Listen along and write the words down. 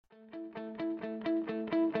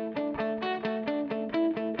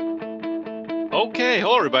Okay,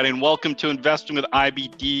 hello everybody, and welcome to Investing with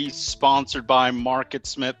IBD, sponsored by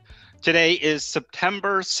MarketSmith. Today is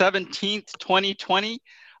September 17th, 2020.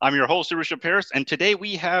 I'm your host, Arusha Paris, and today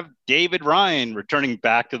we have David Ryan returning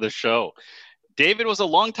back to the show. David was a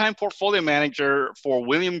longtime portfolio manager for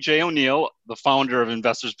William J. O'Neill, the founder of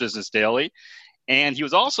Investors Business Daily, and he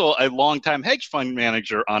was also a longtime hedge fund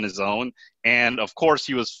manager on his own, and of course,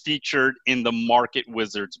 he was featured in the Market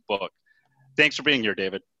Wizards book. Thanks for being here,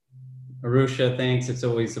 David. Arusha, thanks. It's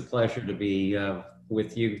always a pleasure to be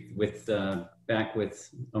with you, back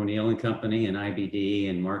with O'Neill and Company and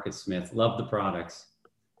IBD and MarketSmith. Love the products.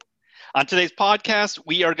 On today's podcast,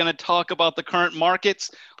 we are going to talk about the current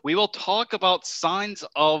markets. We will talk about signs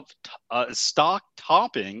of stock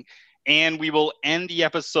topping, and we will end the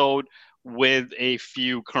episode with a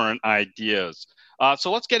few current ideas.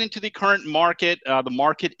 So let's get into the current market. The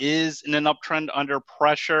market is in an uptrend under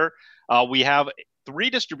pressure. We have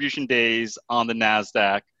 3 distribution days on the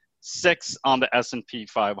NASDAQ, 6 on the S&P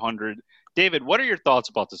 500. David, what are your thoughts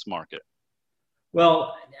about this market?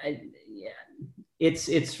 Well,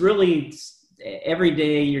 it's really every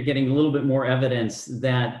day you're getting a little bit more evidence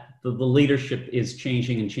that the leadership is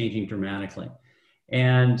changing dramatically.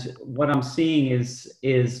 And what I'm seeing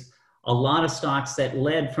is a lot of stocks that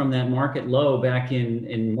led from that market low back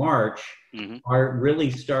in March are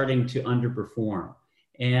really starting to underperform.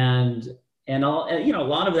 And a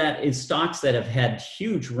lot of that is stocks that have had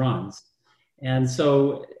huge runs. And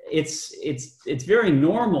so it's very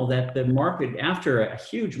normal that the market, after a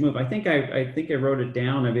huge move, I think I wrote it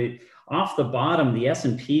down. I mean, off the bottom, the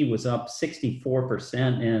S&P was up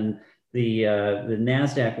 64%, and the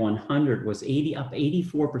NASDAQ 100 was up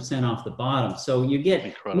 84% off the bottom. So you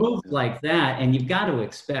get moves like that, and you've got to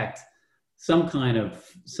expect some kind of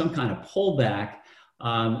pullback.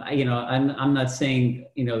 I'm not saying,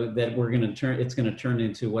 that it's going to turn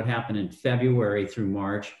into what happened in February through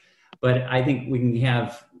March, but I think we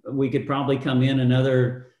could probably come in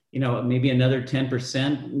another, maybe another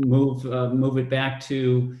 10%, move it back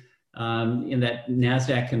to, in that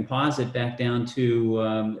NASDAQ composite back down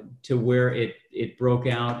to where it broke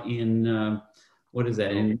out in, what is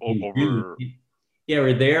that? In June. Yeah,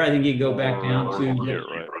 we're there. I think you go back down to,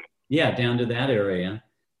 down to that area,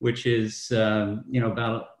 which is,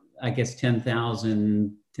 about, I guess,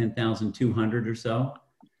 10,200 or so.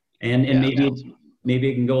 And maybe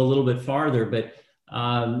it can go a little bit farther, but,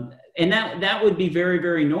 and that would be very,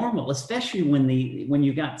 very normal, especially when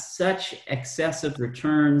you got such excessive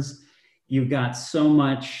returns, you've got so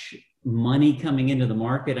much money coming into the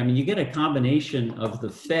market. I mean, you get a combination of the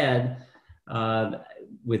Fed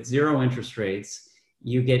with zero interest rates,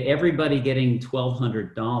 you get everybody getting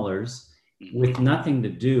 $1,200 with nothing to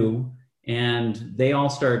do, and they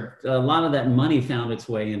all a lot of that money found its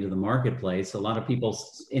way into the marketplace. A lot of people,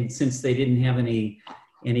 and since they didn't have any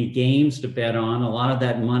games to bet on, a lot of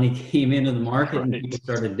that money came into the market, and people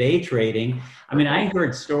started day trading. I mean, I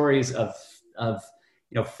heard stories of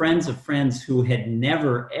friends of friends who had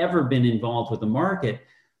never ever been involved with the market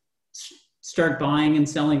start buying and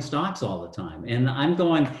selling stocks all the time. And I'm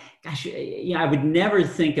going, gosh, I would never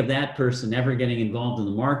think of that person ever getting involved in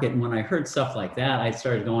the market. And when I heard stuff like that, I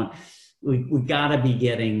started going, we got to be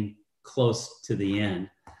getting close to the end.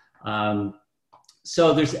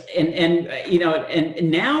 So there's, and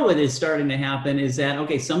now what is starting to happen is that,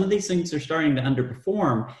 okay, some of these things are starting to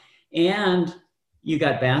underperform, and you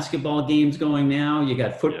got basketball games going now, you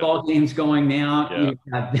got football games going now, you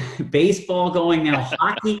got baseball going now,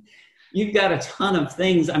 hockey. You've got a ton of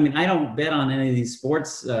things. I mean, I don't bet on any of these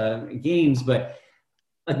sports games, but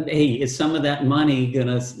hey, is some of that money going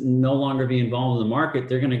to no longer be involved in the market?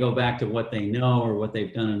 They're going to go back to what they know or what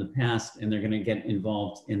they've done in the past, and they're going to get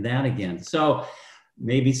involved in that again. So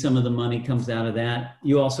maybe some of the money comes out of that.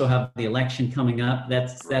 You also have the election coming up.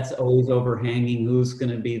 That's always overhanging. Who's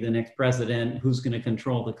going to be the next president? Who's going to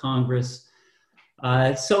control the Congress?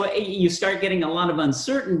 So you start getting a lot of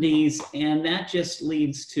uncertainties, and that just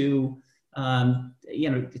leads to,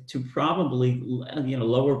 to probably,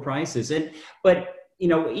 lower prices. But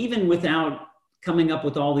even without coming up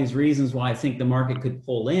with all these reasons why I think the market could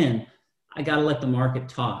pull in, I got to let the market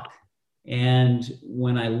talk. And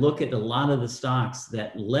when I look at a lot of the stocks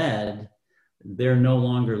that led, they're no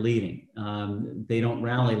longer leading. They don't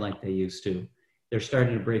rally like they used to. They're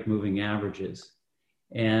starting to break moving averages.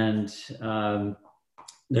 And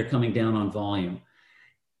they're coming down on volume.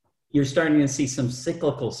 You're starting to see some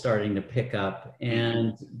cyclical starting to pick up,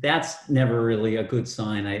 and that's never really a good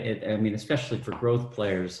sign. I mean, especially for growth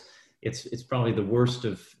players, it's probably the worst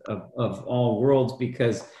of all worlds,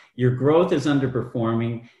 because your growth is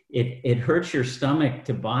underperforming. it hurts your stomach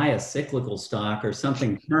to buy a cyclical stock or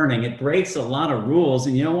something turning. It breaks a lot of rules,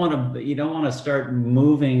 and you don't want to start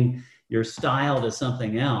moving your style to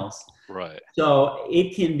something else. Right. So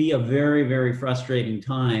it can be a very, very frustrating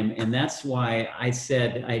time. And that's why I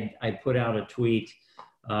said I put out a tweet,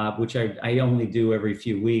 which I only do every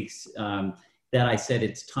few weeks, that I said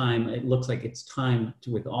it's time. It looks like it's time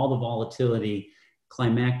to, with all the volatility,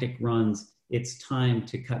 climactic runs, it's time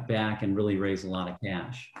to cut back and really raise a lot of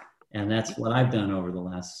cash. And that's what I've done over the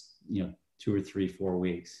last, 2 or 3, 4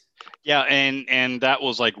 weeks. Yeah. And that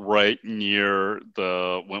was like right near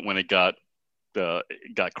when it got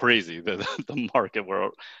crazy, the market, where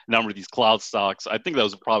a number of these cloud stocks, I think that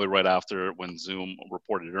was probably right after when Zoom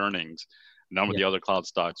reported earnings, a number of the other cloud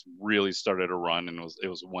stocks really started to run, and it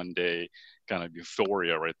was one day kind of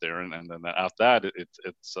euphoria right there. And then after that,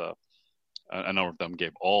 it's a number of them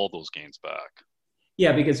gave all those gains back.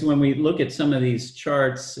 Yeah, because when we look at some of these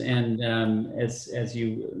charts, and as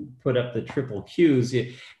you put up the triple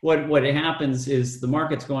Qs, what happens is the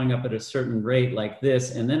market's going up at a certain rate like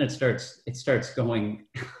this, and then it starts going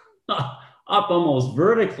up almost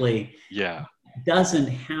vertically. Yeah, doesn't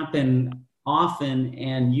happen often,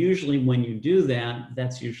 and usually when you do that,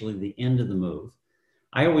 that's usually the end of the move.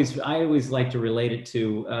 I always like to relate it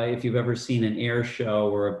to if you've ever seen an air show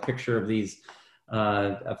or a picture of these.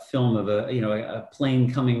 A film of a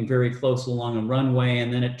plane coming very close along a runway,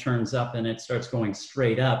 and then it turns up and it starts going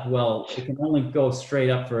straight up. Well, it can only go straight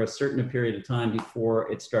up for a certain period of time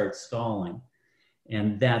before it starts stalling.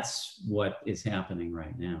 And that's what is happening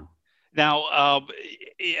right now. Now,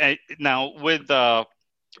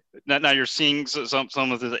 now you're seeing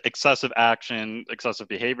some of the excessive action, excessive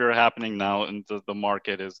behavior happening now, and the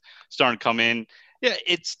market is starting to come in. Yeah,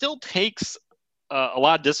 it still takes a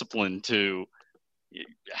lot of discipline to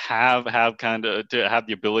have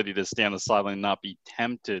the ability to stand aside and not be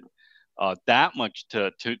tempted that much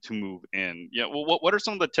to move in. Yeah. Well, what are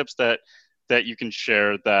some of the tips that you can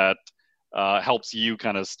share that helps you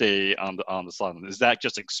kind of stay on the sideline? Is that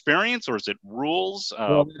just experience, or is it rules?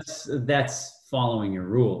 Well, that's following your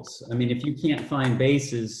rules. I mean, if you can't find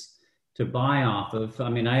bases to buy off of, I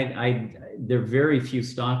mean, there are very few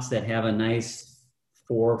stocks that have a nice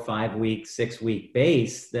 4 or 5 week, 6 week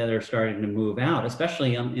base that are starting to move out,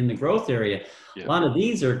 especially in the growth area. Yeah. A lot of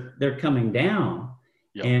these they're coming down.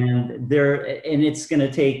 Yep. and it's going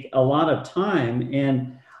to take a lot of time.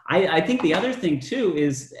 And I think the other thing too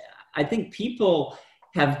is I think people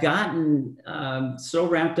have gotten so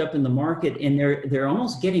wrapped up in the market, and they're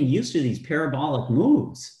almost getting used to these parabolic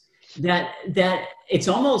moves that it's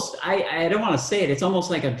almost, I don't want to say it, it's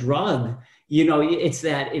almost like a drug. It's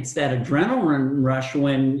that adrenaline rush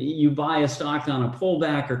when you buy a stock on a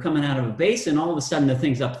pullback or coming out of a base, and all of a sudden the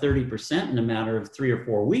thing's up 30% in a matter of 3 or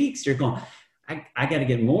 4 weeks. You're going, I got to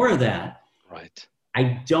get more of that. Right.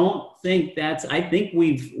 I don't think I think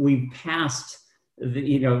we've passed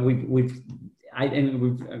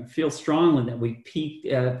I feel strongly that we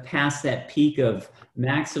past that peak of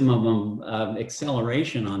maximum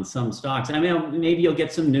acceleration on some stocks. I mean, maybe you'll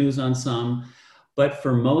get some news on some, but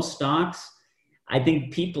for most stocks, I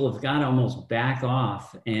think people have got to almost back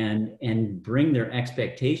off and bring their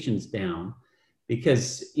expectations down,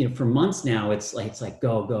 because for months now it's like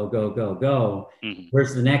go go go go go. Mm-hmm.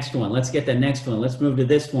 Where's the next one? Let's get the next one. Let's move to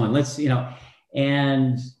this one. Let's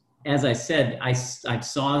and as I said, I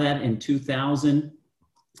saw that in 2000,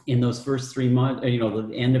 in those first 3 months, the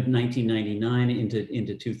end of 1999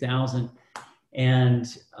 into 2000, and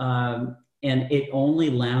it only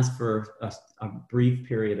lasts for a brief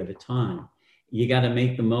period at a time. You got to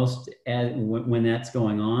make the most when that's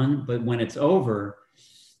going on, but when it's over,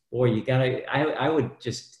 boy, I would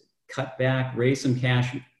just cut back, raise some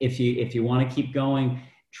cash. If you want to keep going,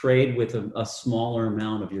 trade with a smaller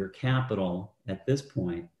amount of your capital at this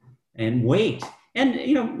point, and wait. And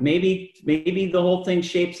maybe the whole thing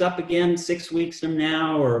shapes up again 6 weeks from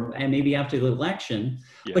now, and maybe after the election.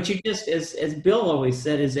 Yeah. But you just, as Bill always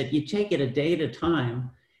said, is that you take it a day at a time,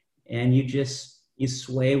 and you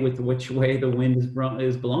sway with which way the wind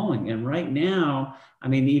is blowing. And right now, I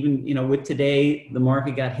mean, even with today, the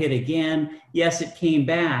market got hit again. Yes, it came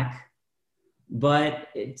back, but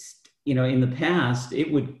it's in the past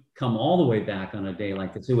it would come all the way back on a day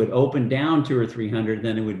like this. It would open down 200 or 300,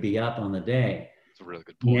 then it would be up on the day. That's a really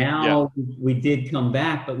good point. Now we did come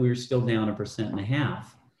back, but we were still down 1.5%.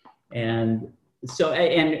 And so,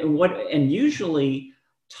 and usually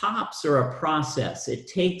tops are a process. It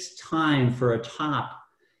takes time for a top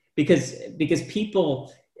because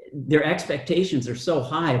people, their expectations are so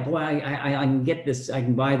high. Boy, I can get this, I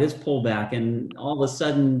can buy this pullback, and all of a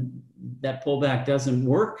sudden that pullback doesn't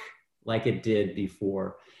work like it did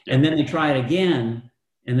before. Yep. And then they try it again,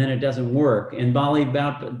 and then it doesn't work. And Bali,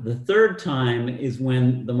 about the third time is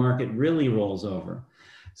when the market really rolls over.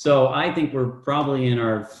 So I think we're probably in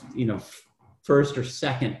our, first or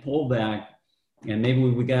second pullback, and maybe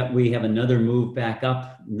we have another move back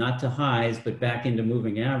up, not to highs, but back into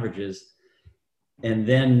moving averages. And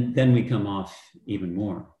then we come off even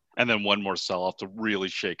more. And then one more sell-off to really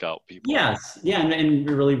shake out people. Yes, yeah, and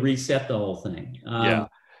really reset the whole thing. Yeah.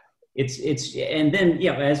 It's and then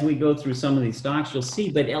as we go through some of these stocks, you'll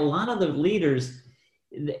see. But a lot of the leaders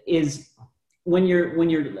is when you're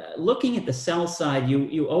looking at the sell side,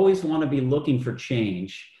 you always want to be looking for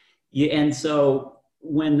change. And so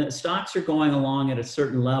when the stocks are going along at a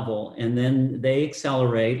certain level, and then they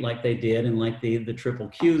accelerate like they did, and like the triple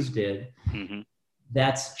Qs did. Mm-hmm.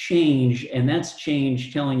 That's change, and that's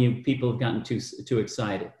change telling you people have gotten too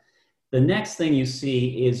excited. The next thing you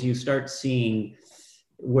see is you start seeing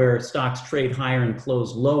where stocks trade higher and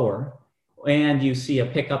close lower, and you see a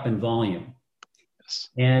pickup in volume. Yes.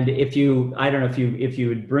 And I don't know if you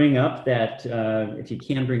would bring up that, if you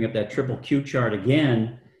can bring up that triple Q chart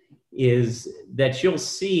again, is that you'll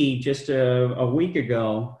see just a week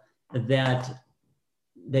ago that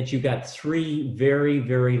you got 3 very,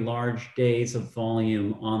 very large days of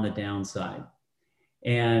volume on the downside.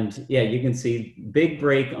 And you can see big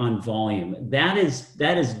break on volume. That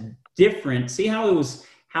is different. See how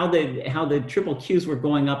the triple Qs were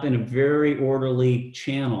going up in a very orderly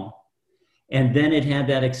channel. And then it had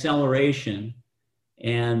that acceleration.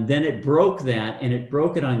 And then it broke that, and it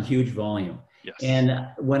broke it on huge volume. Yes. And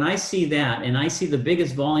when I see that, and I see the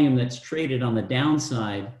biggest volume that's traded on the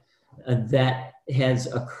downside, that has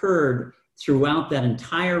occurred throughout that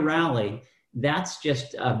entire rally, that's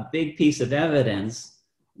just a big piece of evidence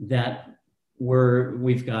that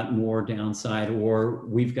we've got more downside, or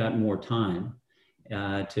we've got more time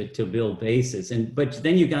to build bases. But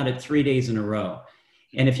then you got it 3 days in a row.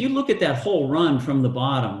 And if you look at that whole run from the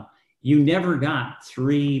bottom, you never got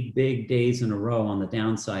 3 big days in a row on the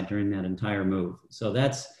downside during that entire move. So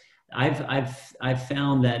I've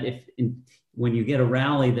found that when you get a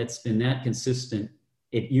rally that's been that consistent,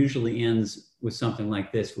 it usually ends with something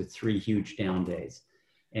like this, with 3 huge down days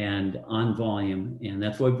and on volume. And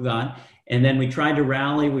that's what we've got. And then we tried to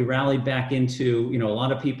rally. We rallied back into, a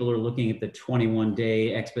lot of people are looking at the 21-day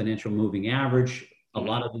exponential moving average. A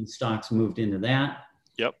lot of these stocks moved into that.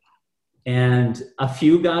 Yep. And a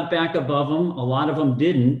few got back above them. A lot of them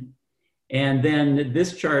didn't. And then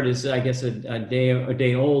this chart is, I guess, a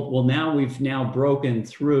day old. Well, we've broken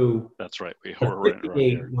through. That's right.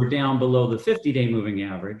 We're down below the 50-day moving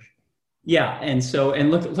average. Yeah, and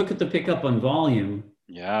look at the pickup on volume.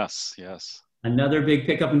 Yes. Another big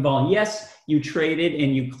pickup in volume. Yes, you traded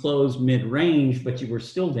and you closed mid-range, but you were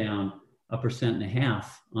still down 1.5%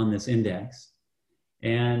 on this index.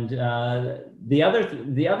 And the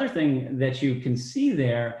other thing that you can see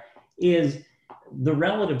there is the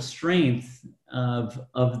relative strength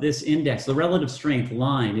of this index, the relative strength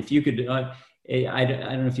line. If you could, I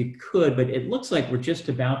don't know if you could, but it looks like we're just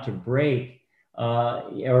about to break,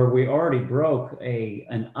 or we already broke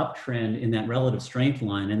an uptrend in that relative strength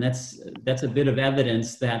line, and that's a bit of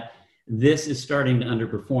evidence that this is starting to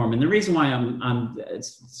underperform. And the reason why I'm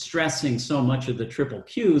stressing so much of the triple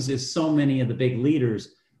Qs is so many of the big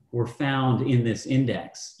leaders were found in this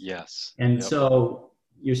index. Yes. And so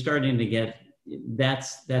you're starting to get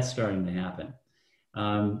that's starting to happen.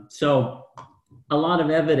 So a lot of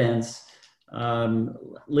evidence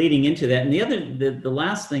leading into that. And the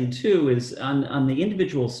last thing too is on the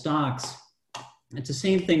individual stocks, it's the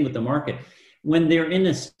same thing with the market. When they're in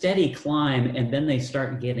a steady climb and then they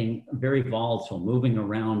start getting very volatile, moving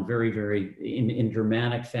around very, very in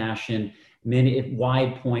dramatic fashion, many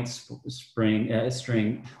wide point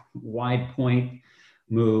wide point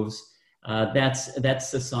moves,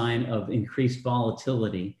 that's a sign of increased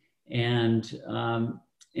volatility. And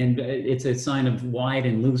it's a sign of wide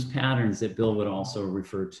and loose patterns that Bill would also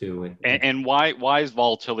refer to. And why is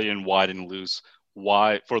volatility in wide and loose?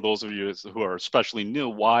 Why, for those of you who are especially new,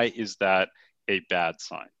 why is that a bad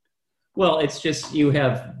sign? Well, it's just you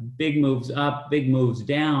have big moves up, big moves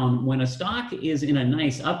down. When a stock is in a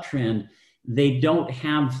nice uptrend, they don't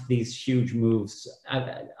have these huge moves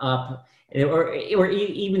up, or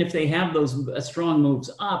even if they have those strong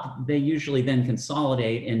moves up, they usually then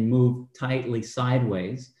consolidate and move tightly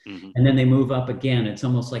sideways. Mm-hmm. And then they move up again. It's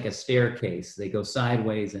almost like a staircase. They go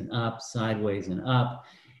sideways and up, sideways and up.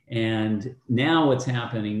 And now what's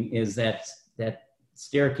happening is that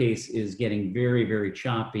staircase is getting very, very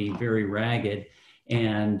choppy, very ragged.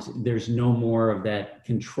 and there's no more of that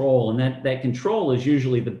control. And that control is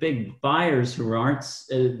usually the big buyers who aren't,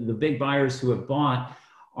 the big buyers who have bought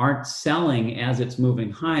aren't selling as it's moving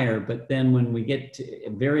higher. But then when we get to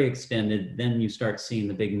very extended, then you start seeing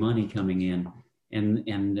the big money coming in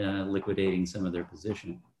and liquidating some of their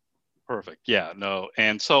position. Perfect. Yeah, no.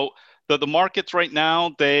 And so the markets right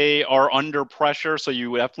now, they are under pressure. So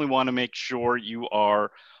you definitely want to make sure you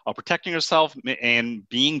are protecting yourself and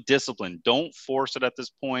being disciplined. Don't force it at this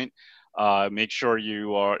point. Make sure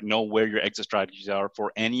you know where your exit strategies are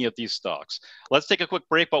for any of these stocks. Let's take a quick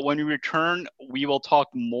break, but when we return, we will talk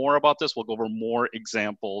more about this. We'll go over more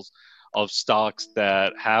examples of stocks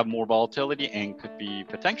that have more volatility and could be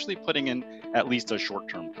potentially putting in at least a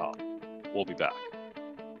short-term top. We'll be back.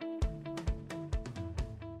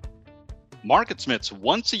 MarketSmith's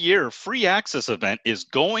once a year free access event is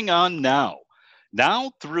going on now.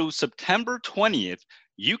 Now through September 20th,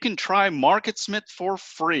 you can try MarketSmith for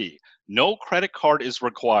free. No credit card is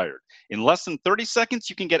required. In less than 30 seconds,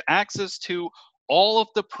 you can get access to all of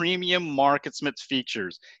the premium MarketSmith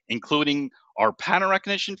features, including our pattern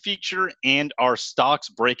recognition feature and our stocks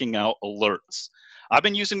breaking out alerts. I've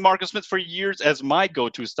been using MarketSmith for years as my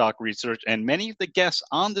go-to stock research, and many of the guests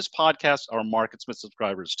on this podcast are MarketSmith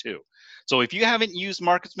subscribers too. So if you haven't used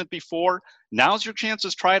MarketSmith before, now's your chance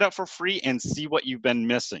to try it out for free and see what you've been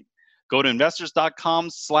missing. Go to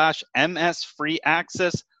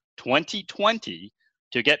investors.com/msfreeaccess2020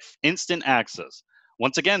 to get instant access.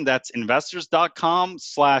 Once again, that's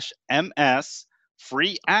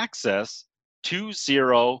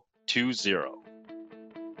investors.com/msfreeaccess2020.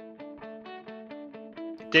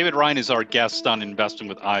 David Ryan is our guest on Investing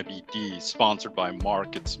with IBD, sponsored by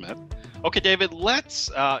MarketSmith. Okay, David, let's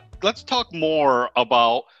talk more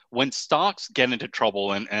about when stocks get into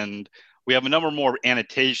trouble, and we have a number more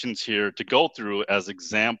annotations here to go through as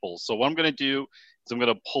examples. So what I'm going to do is I'm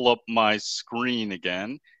going to pull up my screen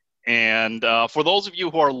again, and for those of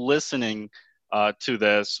you who are listening to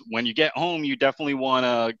this, when you get home, you definitely want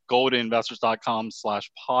to go to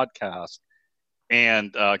investors.com/podcast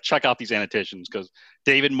and check out these annotations, because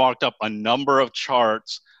David marked up a number of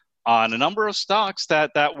charts on a number of stocks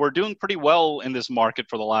that were doing pretty well in this market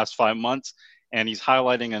for the last 5 months. And he's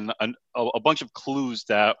highlighting a bunch of clues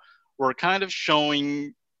that were kind of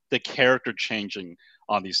showing the character changing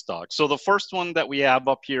on these stocks. So the first one that we have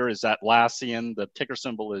up here is Atlassian. The ticker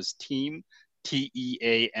symbol is TEAM,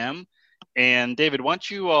 TEAM. And David, why don't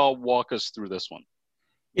you walk us through this one?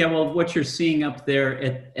 Yeah, well, what you're seeing up there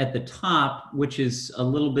at the top, which is a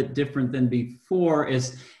little bit different than before,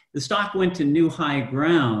 is the stock went to new high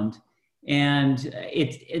ground, and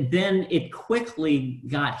then it quickly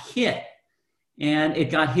got hit. And it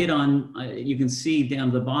got hit on, you can see down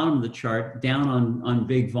at the bottom of the chart, down on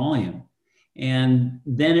big volume. And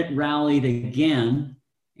then it rallied again,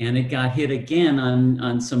 and it got hit again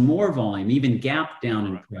on some more volume, even gapped down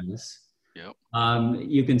in price. Yep.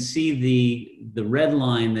 You can see the red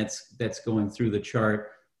line that's going through the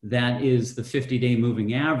chart. That is the 50-day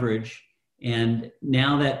moving average. And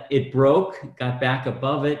now that it broke, got back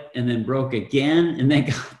above it, and then broke again, and then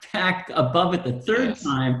got back above it the third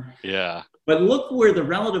time. Yeah. But look where the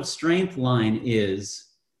relative strength line is.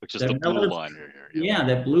 Which is the blue line here. Yeah,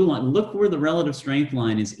 that blue line. Look where the relative strength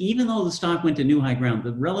line is. Even though the stock went to new high ground,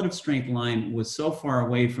 the relative strength line was so far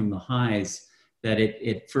away from the highs that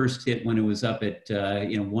it first hit when it was up at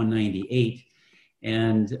 198.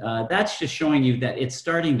 And that's just showing you that it's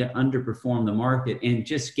starting to underperform the market and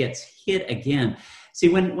just gets hit again. See,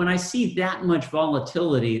 when I see that much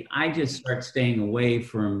volatility, I just start staying away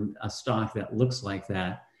from a stock that looks like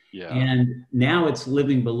that. Yeah. And now it's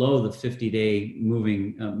living below the 50-day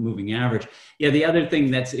moving average. Yeah, the other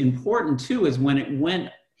thing that's important too is when it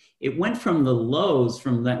went from the lows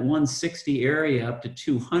from that 160 area up to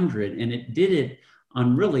 200, and it did it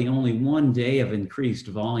on really only one day of increased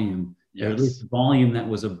volume. Yes. Or at least volume that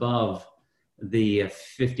was above the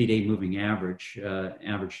 50-day moving average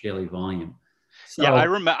daily volume. So, yeah,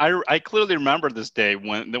 I clearly remember this day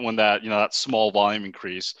when that that small volume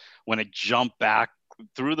increase, when it jumped back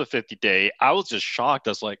through the 50-day. I was just shocked.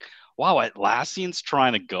 I was like, wow, Atlassian's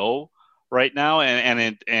trying to go right now,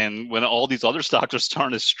 and when all these other stocks are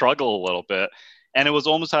starting to struggle a little bit, and it was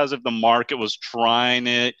almost as if the market was trying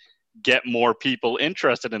to get more people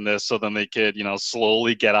interested in this, so then they could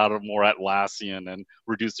slowly get out of more Atlassian and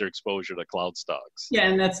reduce their exposure to cloud stocks. Yeah,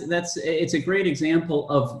 and it's a great example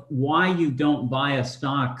of why you don't buy a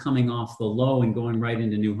stock coming off the low and going right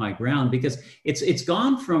into new high ground, because it's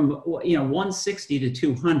gone from 160 to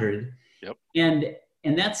 200. Yep. And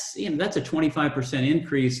that's a 25%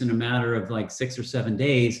 increase in a matter of like 6 or 7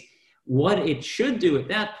 days. what it should do at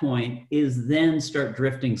that point is then start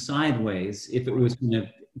drifting sideways if it was going to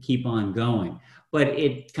keep on going. But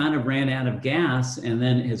it kind of ran out of gas and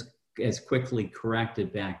then has quickly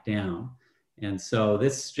corrected back down. And so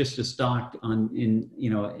this is just a stock on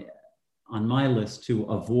my list to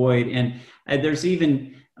avoid. And there's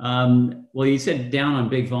even, well, you said down on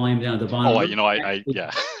big volume, down at the bottom. Oh,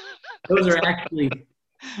 yeah. Those are actually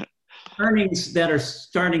earnings that are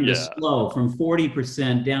starting to slow from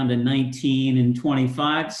 40% down to 19 and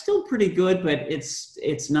 25. Still pretty good, but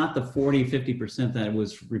it's not the 40, 50% that it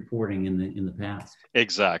was reporting in the past.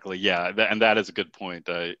 Exactly. Yeah. And that is a good point.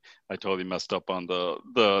 I totally messed up on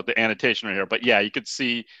the annotation right here, but yeah, you could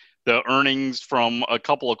see the earnings from a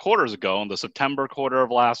couple of quarters ago in the September quarter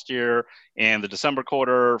of last year and the December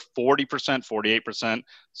quarter, 40%, 48%.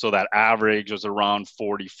 So that average was around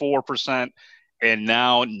 44%. And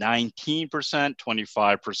now 19%,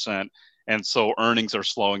 25%. And so earnings are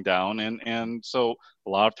slowing down. And so a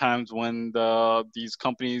lot of times when these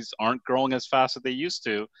companies aren't growing as fast as they used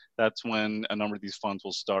to, that's when a number of these funds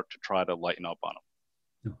will start to try to lighten up on them.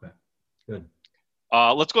 Okay, good.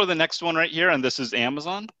 Let's go to the next one right here. And this is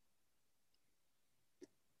Amazon.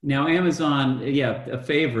 Now, Amazon, yeah, a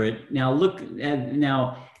favorite. Now look at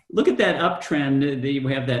that uptrend. You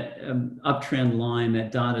have that uptrend line,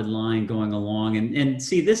 that dotted line going along. And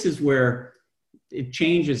see, this is where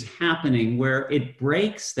change is happening, where it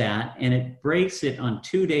breaks that, and it breaks it on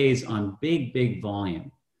 2 days on big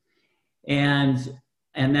volume. And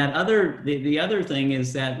that the other thing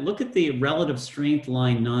is that look at the relative strength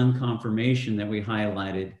line non-confirmation that we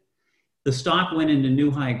highlighted. The stock went into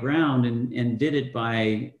new high ground and did it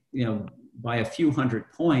by a few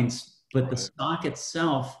hundred points, but the stock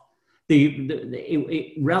itself,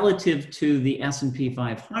 relative to the S&P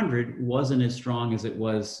 500 wasn't as strong as it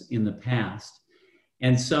was in the past.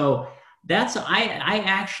 And so I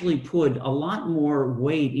actually put a lot more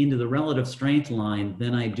weight into the relative strength line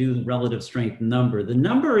than I do the relative strength number. The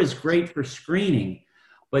number is great for screening,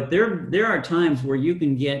 but there are times where you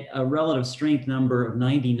can get a relative strength number of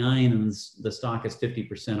 99 and the stock is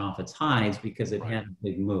 50% off its highs because it had a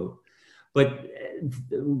big move. But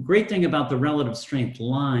the great thing about the relative strength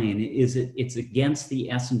line is it's against the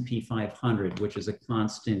S&P 500, which is a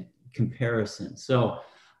constant comparison. So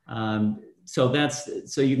so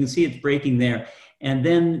you can see it's breaking there, and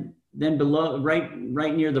then below,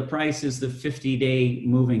 right near the price is the 50-day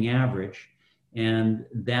moving average, and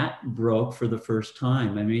that broke for the first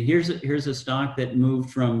time. I mean, here's a stock that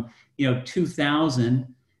moved from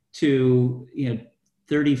 2,000 to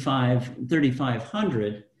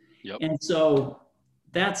 3,500. Yep. And so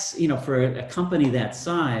that's, for a company that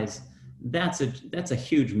size, that's a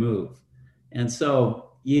huge move. And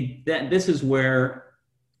so this is where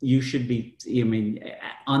you should be,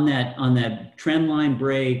 on that trend line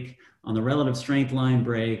break, on the relative strength line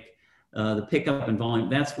break, the pickup in volume,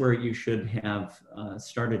 that's where you should have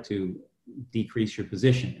started to decrease your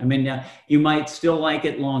position. I mean, you might still like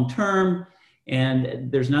it long-term,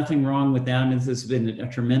 and there's nothing wrong with that. I mean, this has been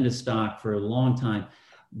a tremendous stock for a long time,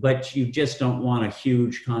 but you just don't want a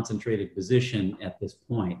huge concentrated position at this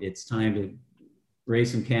point. It's time to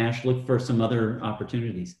raise some cash, look for some other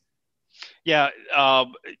opportunities. Yeah.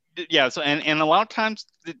 So, and a lot of times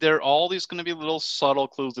there are always going to be little subtle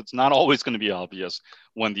clues. It's not always going to be obvious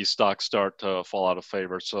when these stocks start to fall out of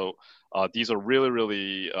favor. So these are really,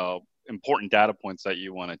 really important data points that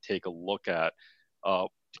you want to take a look at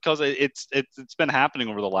because it's been happening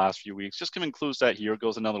over the last few weeks. Just giving clues that here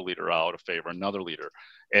goes another leader out of favor, another leader.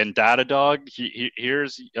 And Datadog,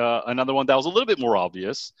 here's another one that was a little bit more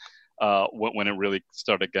obvious when it really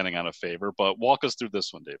started getting out of favor. But walk us through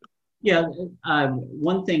this one, David. Yeah,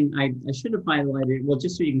 one thing I should have highlighted, well,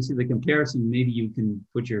 just so you can see the comparison, maybe you can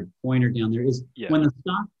put your pointer down there, is when the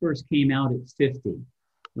stock first came out at 50,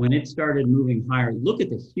 when it started moving higher, look at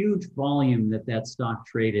the huge volume that stock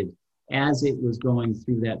traded as it was going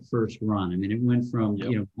through that first run. I mean, it went from,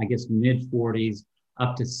 I guess mid 40s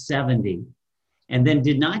up to 70 and then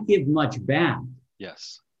did not give much back.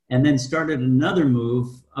 Yes. And then started another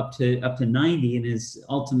move up to 90, and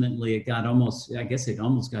ultimately it got almost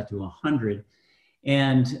got to 100.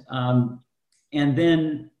 And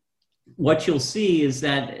then what you'll see is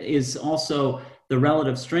that is also the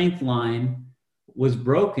relative strength line was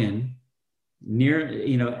broken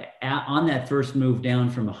near, on that first move down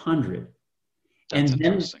from 100. That's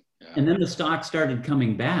and then the stock started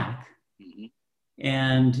coming back. Mm-hmm.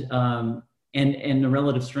 And the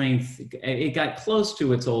relative strength, it got close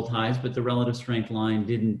to its old highs, but the relative strength line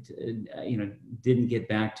didn't get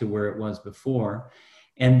back to where it was before.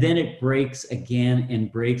 And then it breaks again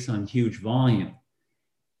and breaks on huge volume.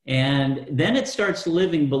 And then it starts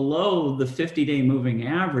living below the 50-day moving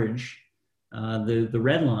average, the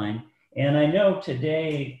red line. And I know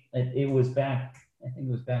today it was back, I think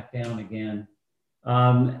it was back down again.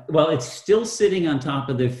 Well, it's still sitting on top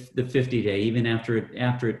of the 50-day, even after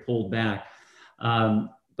it pulled back.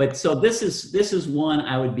 But so this is one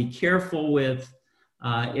I would be careful with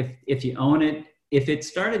if you own it. If it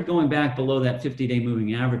started going back below that 50-day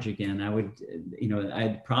moving average again,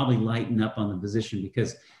 I'd probably lighten up on the position,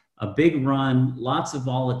 because a big run, lots of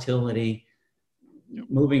volatility,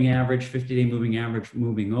 moving average, 50-day moving average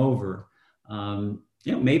moving over.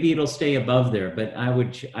 Maybe it'll stay above there, but I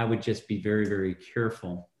would just be very, very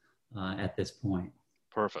careful at this point.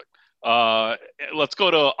 Perfect. Let's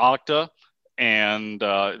go to Okta, and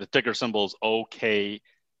the ticker symbol is OKTA.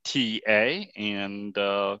 And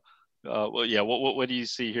what do you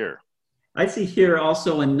see here? I see here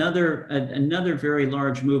also another very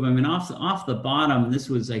large move. I mean, off the bottom, this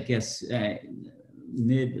was, I guess,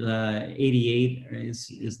 mid 88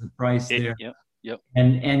 is the price there. Yep.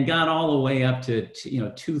 And got all the way up to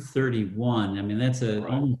 231. I mean, that's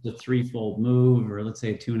almost a threefold move, or let's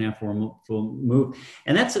say a 2.5 fold move.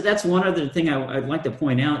 And that's one other thing I'd like to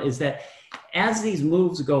point out, is that as these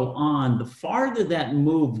moves go on, the farther that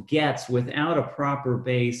move gets without a proper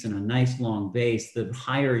base and a nice long base, the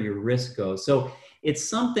higher your risk goes. So it's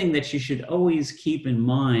something that you should always keep in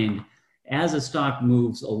mind as a stock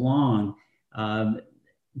moves along,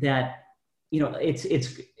 that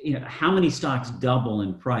it's how many stocks double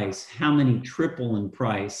in price, how many triple in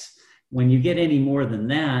price. When you get any more than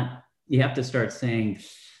that, you have to start saying,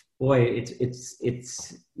 boy,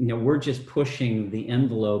 it's we're just pushing the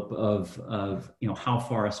envelope of how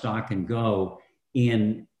far a stock can go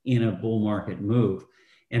in a bull market move.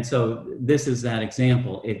 And so this is that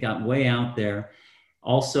example. It got way out there.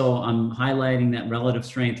 Also, I'm highlighting that relative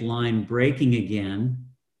strength line breaking again.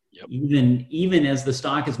 Yep. Even as the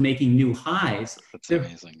stock is making new highs. That's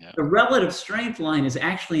amazing. Yeah. The relative strength line is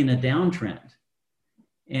actually in a downtrend.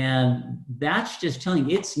 And that's just telling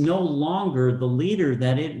you it's no longer the leader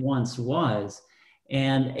that it once was.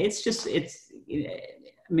 And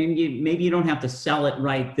maybe you don't have to sell it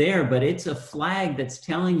right there, but it's a flag that's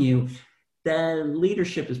telling you that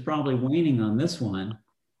leadership is probably waning on this one.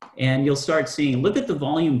 And you'll start seeing, look at the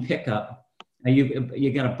volume pickup.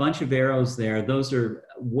 You got a bunch of arrows there. Those are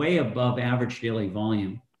way above average daily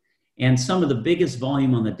volume, and some of the biggest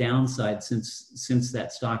volume on the downside since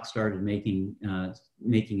that stock started making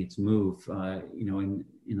its move, in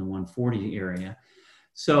the 140 area.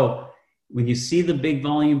 So when you see the big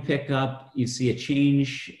volume pick up, you see a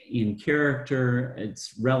change in character.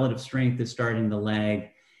 Its relative strength is starting to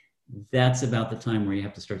lag. That's about the time where you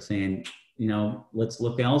have to start saying, let's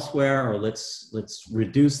look elsewhere, or let's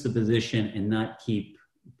reduce the position and not keep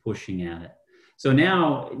pushing at it. So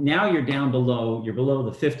now you're down below the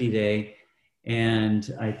 50-day,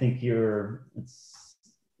 and I think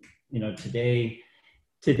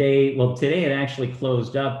today it actually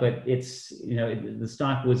closed up, but it's, the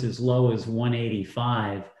stock was as low as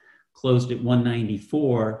 185, closed at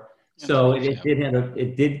 194. So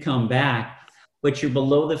it did come back, but you're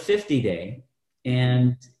below the 50-day,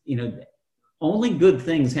 and only good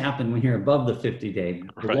things happen when you're above the 50-day.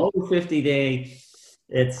 Below the 50-day,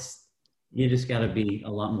 you just got to be a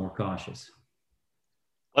lot more cautious.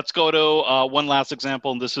 Let's go to one last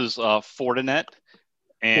example, and this is Fortinet.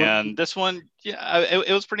 And this one,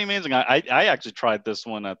 it was pretty amazing. I actually tried this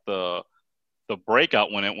one at the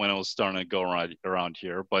breakout when it was starting to go around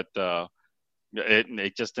here, but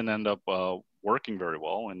it just didn't end up working very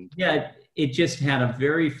well. And it just had a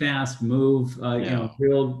very fast move,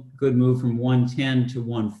 real good move from 110 to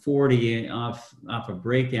 140 off a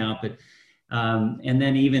breakout, but and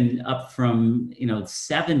then even up from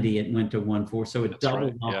 70, it went to 140, so it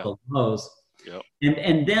doubled off the lows. Yep.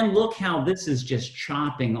 And then look how this is just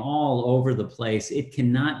chopping all over the place. It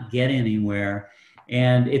cannot get anywhere.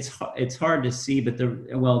 And it's hard to see, but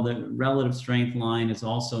the relative strength line is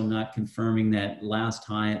also not confirming that last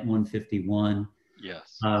high at 151.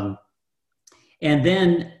 Yes. And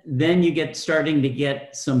then you starting to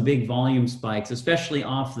get some big volume spikes, especially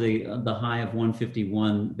off the high of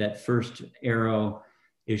 151. That first arrow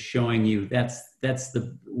is showing you that's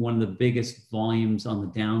one of the biggest volumes on the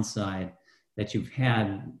downside that you've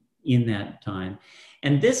had in that time.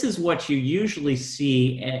 And this is what you usually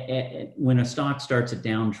see when a stock starts a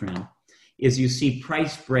downtrend, is you see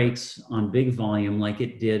price breaks on big volume like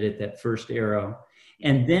it did at that first arrow.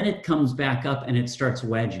 And then it comes back up and it starts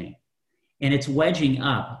wedging. And it's wedging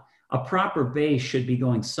up. A proper base should be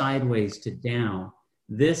going sideways to down.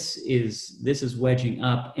 This is wedging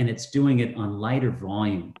up, and it's doing it on lighter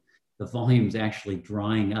volume. the volume's actually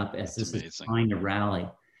drying up as this is trying to rally.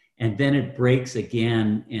 And then it breaks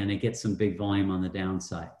again, and it gets some big volume on the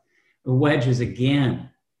downside. It wedges again,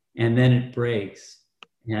 and then it breaks.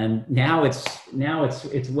 And now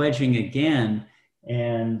it's wedging again.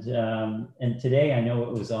 And today I know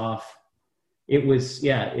it was off. It was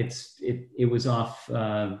off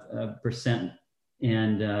a percent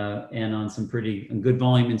and on some pretty good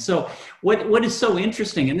volume. And so what is so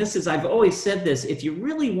interesting, and this is, I've always said this, if you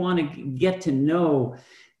really want to get to know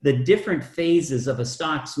the different phases of a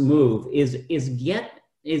stock's move, is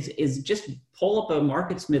just pull up a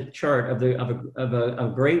MarketSmith chart of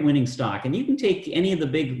a great winning stock, and you can take any of the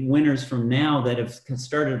big winners from now that have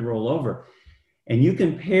started to roll over, and you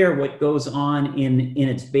compare what goes on in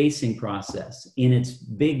its basing process, in its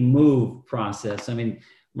big move process. I mean,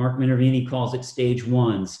 Mark Minervini calls it stage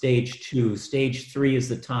 1, stage 2, stage 3 is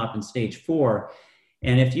the top, and stage 4.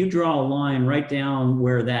 And if you draw a line right down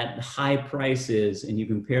where that high price is, and you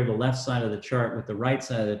compare the left side of the chart with the right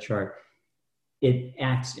side of the chart, it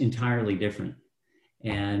acts entirely different.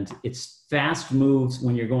 And it's fast moves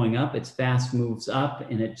when you're going up, it's fast moves up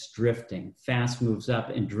and it's drifting. Fast moves up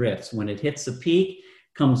and drifts. When it hits the peak,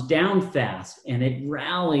 comes down fast and it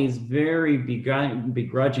rallies very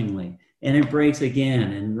begrudgingly. And it breaks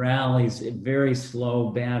again and rallies, very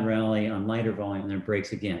slow, bad rally on lighter volume, and then it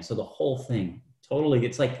breaks again. So the whole thing, totally,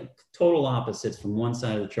 it's like total opposites from one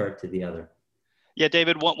side of the chart to the other. Yeah,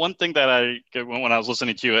 David, one thing that when I was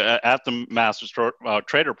listening to you at the Masters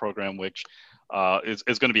Trader Program, which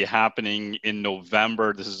is going to be happening in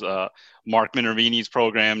November. This is Mark Minervini's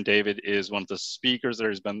program. David is one of the speakers there.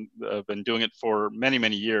 He's been doing it for many,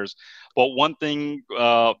 many years. But one thing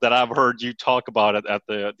that I've heard you talk about at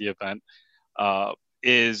the event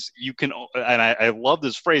is you can, and I love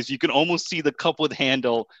this phrase, you can almost see the cup with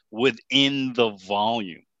handle within the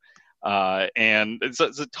volume. And so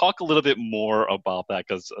talk a little bit more about that,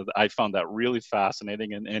 because I found that really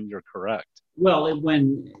fascinating, and you're correct. Well,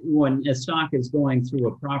 when a stock is going through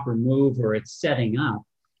a proper move or it's setting up,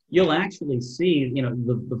 you'll actually see,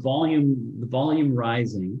 the volume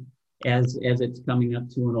rising as it's coming up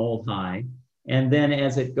to an old high. And then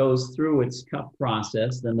as it goes through its cup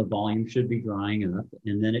process, then the volume should be drying up,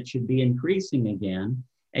 and then it should be increasing again.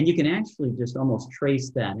 And you can actually just almost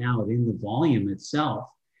trace that out in the volume itself.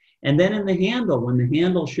 And then in the handle, when the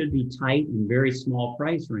handle should be tight and very small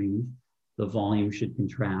price range, the volume should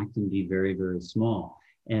contract and be very, very small.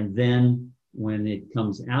 And then when it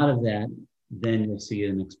comes out of that, then you'll see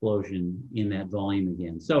an explosion in that volume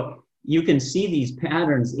again. So you can see these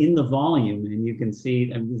patterns in the volume, and you can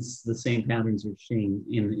see, it's the same patterns you're seeing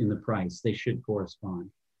in the price. They should correspond.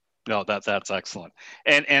 No, that's excellent.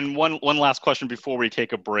 And one last question before we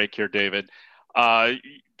take a break here, David. I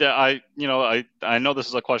know this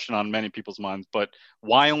is a question on many people's minds, but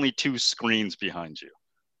why only 2 screens behind you?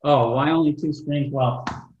 Oh, why only 2 screens? Well,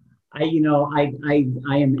 I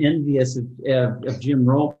am envious of Jim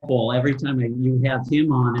Ropel. Every time you have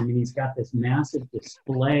him on, I mean, he's got this massive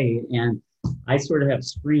display, and I sort of have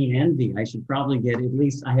screen envy. I should probably get at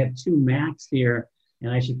least, I have 2 Macs here,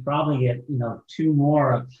 and I should probably get 2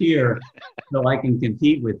 more up here so I can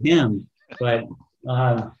compete with him. But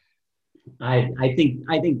I think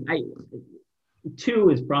 2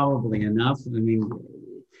 is probably enough. I mean,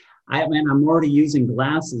 I'm already using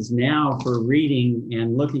glasses now for reading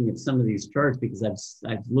and looking at some of these charts, because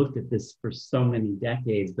I've looked at this for so many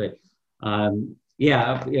decades. But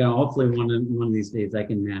hopefully one of these days I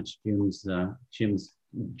can match Jim's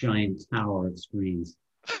giant tower of screens.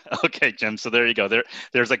 Okay, Jim. So there you go.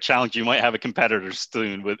 There's a challenge. You might have a competitor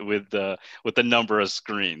soon with the number of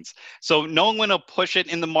screens. So knowing when to push it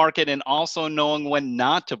in the market and also knowing when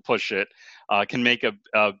not to push it can make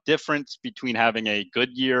a difference between having a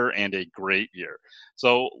good year and a great year.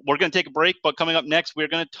 So we're going to take a break, but coming up next, we're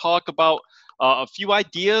going to talk about a few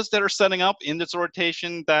ideas that are setting up in this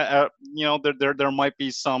rotation that, there might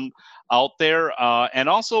be some out there. And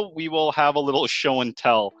also we will have a little show and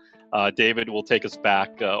tell. David will take us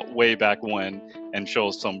back, way back when, and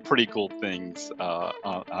show some pretty cool things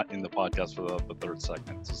in the podcast for the third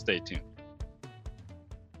segment. So stay tuned.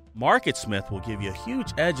 MarketSmith will give you a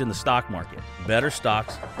huge edge in the stock market. Better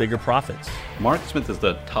stocks, bigger profits. MarketSmith is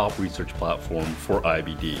the top research platform for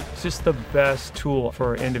IBD. It's just the best tool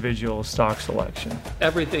for individual stock selection.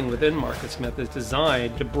 Everything within MarketSmith is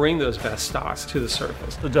designed to bring those best stocks to the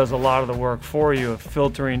surface. It does a lot of the work for you of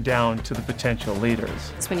filtering down to the potential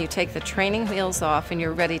leaders. It's when you take the training wheels off and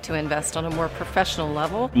you're ready to invest on a more professional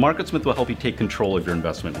level. MarketSmith will help you take control of your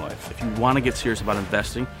investment life. If you want to get serious about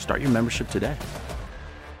investing, start your membership today.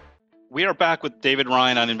 We are back with David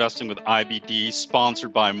Ryan on Investing with IBD,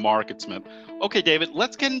 sponsored by MarketSmith. Okay, David,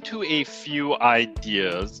 let's get into a few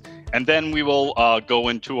ideas, and then we will go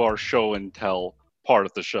into our show and tell part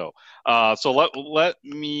of the show. So what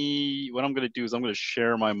I'm going to do is I'm going to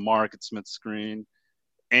share my MarketSmith screen.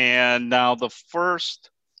 And now the first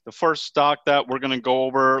stock that we're going to go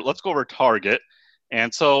over, let's go over Target.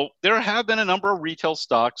 And so there have been a number of retail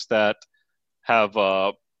stocks that have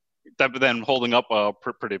been holding up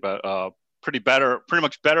pretty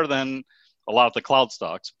much better than a lot of the cloud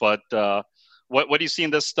stocks. But what do you see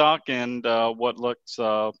in this stock, and what looks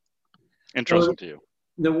interesting to you?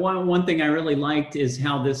 The one thing I really liked is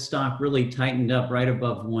how this stock really tightened up right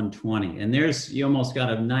above 120. And you almost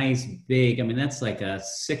got a nice big, I mean, that's like a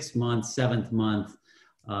 6 month, 7th month,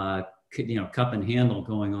 cup and handle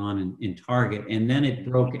going on in Target. And then it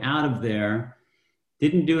broke out of there,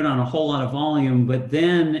 didn't do it on a whole lot of volume, but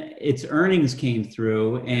then its earnings came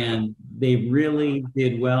through and they really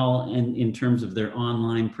did well in terms of their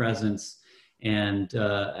online presence. And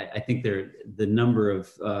I think the number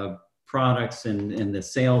of products and the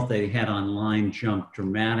sales they had online jumped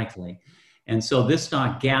dramatically. And so this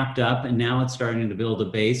stock gapped up and now it's starting to build a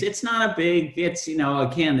base. It's not a big, it's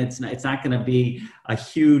not going to be a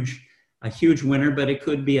huge winner, but it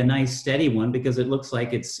could be a nice steady one because it looks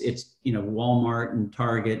like it's Walmart and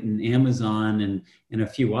Target and Amazon and a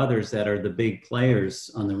few others that are the big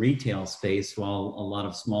players on the retail space, while a lot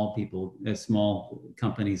of small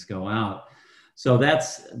companies go out. So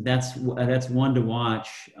that's one to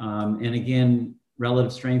watch. And again,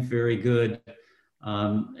 relative strength, very good.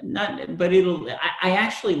 I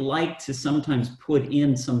actually like to sometimes put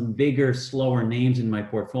in some bigger, slower names in my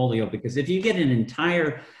portfolio, because if you get an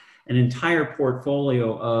entire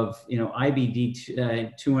portfolio of IBD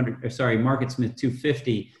MarketSmith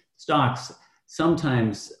 250 stocks,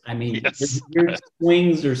 sometimes, I mean, yes. Your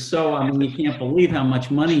swings are so, I mean, you can't believe how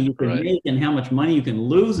much money you can make and how much money you can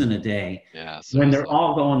lose in a day when they're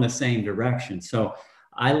all going the same direction. So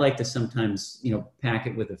I like to sometimes, pack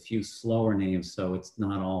it with a few slower names, so it's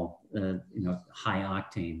not all, high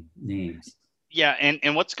octane names. Yeah.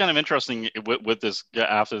 And what's kind of interesting with this,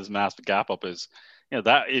 after this massive gap up, is,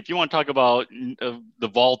 that if you want to talk about the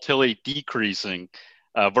volatility decreasing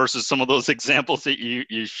versus some of those examples that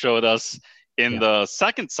you showed us in the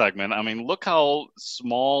second segment, I mean, look how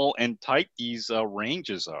small and tight these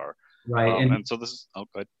ranges are. Right. And so this is,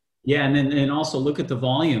 good. Yeah. And also look at the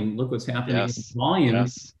volume. Look what's happening with the volume.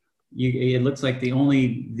 Yes. It looks like the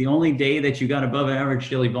only day that you got above average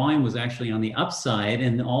daily volume was actually on the upside,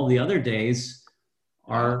 and all the other days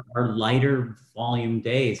are lighter volume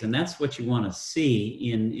days. And that's what you want to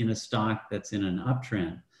see in a stock that's in an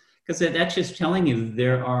uptrend, because that's just telling you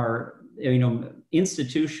there are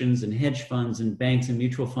institutions and hedge funds and banks and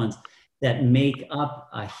mutual funds that make up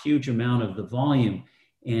a huge amount of the volume.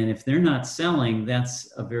 And if they're not selling,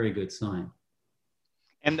 that's a very good sign.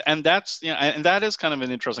 And that's, and that is kind of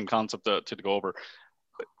an interesting concept to go over.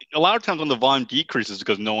 A lot of times when the volume decreases,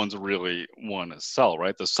 because no one's really want to sell,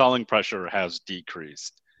 right? The selling pressure has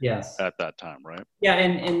decreased. Yes. At that time, right? Yeah,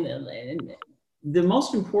 and the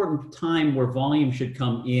most important time where volume should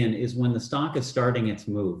come in is when the stock is starting its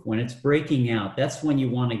move. When it's breaking out, that's when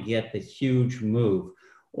you want to get the huge move.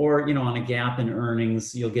 Or, on a gap in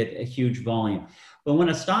earnings, you'll get a huge volume. But when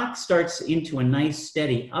a stock starts into a nice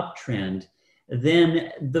steady uptrend,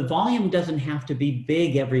 then the volume doesn't have to be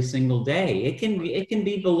big every single day. It can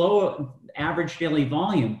be below average daily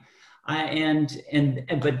volume.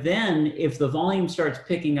 But then if the volume starts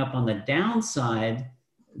picking up on the downside,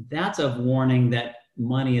 that's a warning that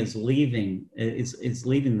money is leaving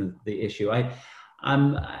the issue.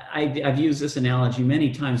 I've used this analogy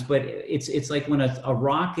many times, but it's like when a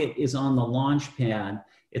rocket is on the launch pad,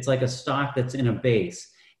 it's like a stock that's in a base.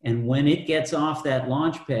 And when it gets off that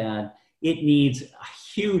launch pad, it needs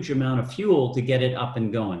a huge amount of fuel to get it up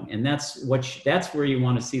and going. And that's where you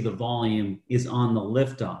want to see the volume is on the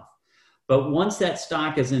liftoff. But once that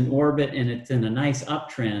stock is in orbit and it's in a nice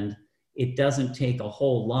uptrend, it doesn't take a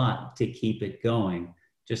whole lot to keep it going,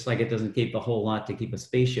 just like it doesn't take a whole lot to keep a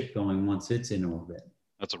spaceship going once it's in orbit.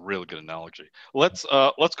 That's a really good analogy. Let's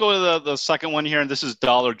go to the second one here, and this is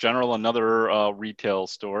Dollar General, another retail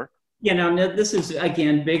store. Yeah, now this is,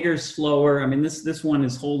 again, bigger, slower. I mean, this one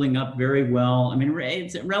is holding up very well. I mean,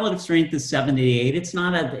 its relative strength is 78. It's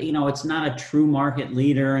not a true market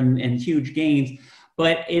leader and huge gains,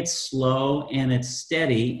 but it's slow and it's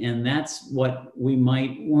steady, and that's what we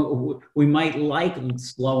might like,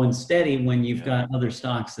 slow and steady, when you've got other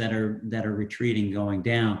stocks that are retreating, going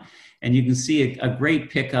down. And you can see a great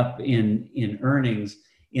pickup in earnings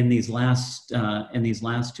in these last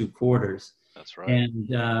 2 quarters. That's right.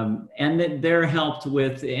 And that they're helped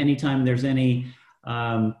with anytime there's any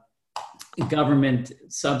government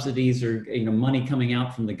subsidies or money coming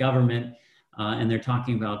out from the government, and they're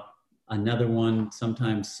talking about another one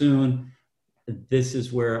sometime soon. This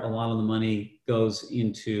is where a lot of the money goes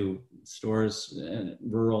into stores,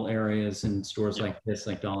 rural areas, and stores like this,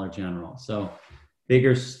 like Dollar General. So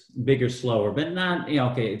bigger, slower, but not,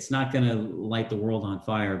 okay, it's not going to light the world on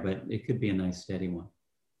fire, but it could be a nice steady one.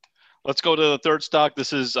 Let's go to the third stock.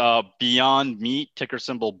 This is Beyond Meat, ticker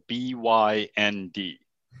symbol BYND.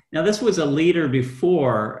 Now, this was a leader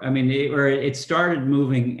before. I mean, it started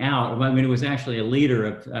moving out. I mean, it was actually a leader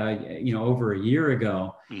of, over a year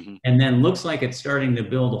ago. Mm-hmm. And then looks like it's starting to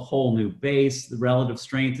build a whole new base. The relative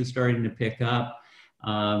strength is starting to pick up.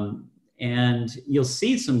 And you'll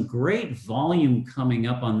see some great volume coming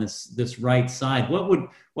up on this right side. What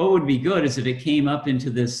would be good is if it came up into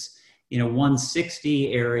this,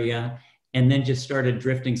 160 area and then just started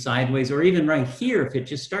drifting sideways, or even right here, if it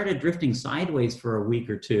just started drifting sideways for a week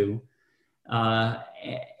or two,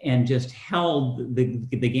 and just held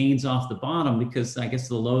the gains off the bottom, because I guess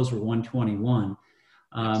the lows were 121,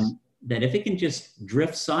 that if it can just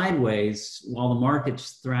drift sideways while the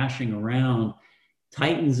market's thrashing around,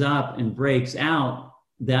 tightens up and breaks out,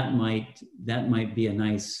 that might be a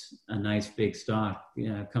nice big stock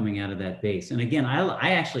coming out of that base. And again,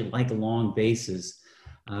 I actually like long bases.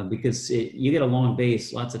 Because you get a long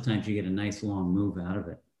base, lots of times you get a nice long move out of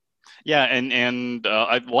it. Yeah, and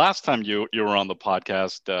last time you were on the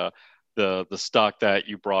podcast, the stock that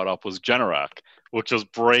you brought up was Generac, which was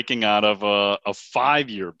breaking out of a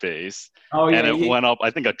 5-year base. Oh, yeah, and it went up,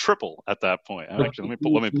 I think, a triple at that point. Actually,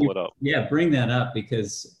 let me pull it up. Yeah, bring that up,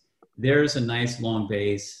 because there's a nice long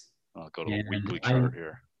base. I'll go to a weekly chart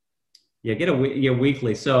here. Yeah, get a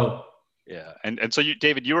weekly. So. Yeah, and so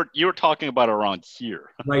David, you were talking about around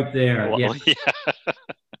here, right there. Yeah.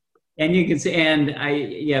 And you can see, and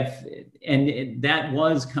that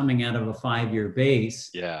was coming out of a 5-year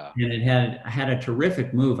base. Yeah, and it had a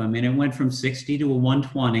terrific move. I mean, it went from 60 to a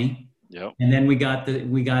 120. Yep. And then we got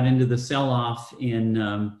into the sell-off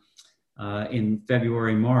in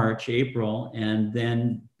February, March, April, and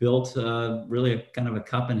then built really a kind of a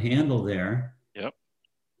cup and handle there. Yep.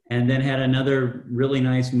 And then had another really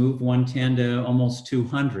nice move, 110 to almost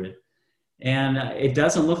 200. And it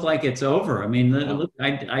doesn't look like it's over. I mean, look,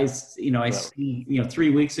 I see, 3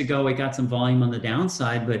 weeks ago, it got some volume on the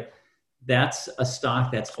downside, but that's a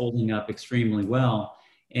stock that's holding up extremely well.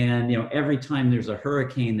 And, every time there's a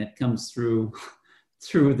hurricane that comes through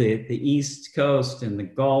the East Coast and the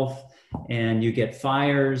Gulf, and you get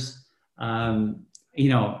fires,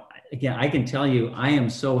 again, I can tell you, I am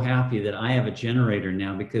so happy that I have a generator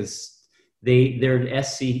now, because their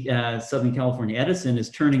Southern California Edison is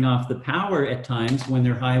turning off the power at times when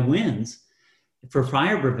there are high winds for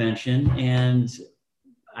fire prevention. And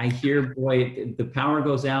I hear, boy, the power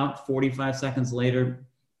goes out, 45 seconds later,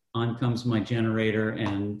 on comes my generator,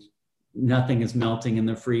 and nothing is melting in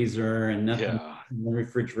the freezer and nothing in the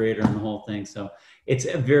refrigerator and the whole thing. So it's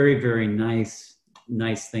a very, very nice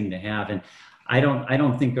thing to have. And I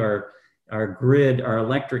don't think our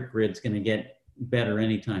electric grid's going to get better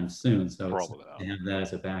anytime soon. So to have that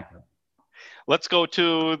as a backup. Let's go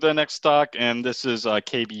to the next stock, and this is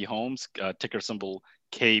KB Homes, ticker symbol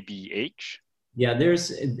KBH. Yeah,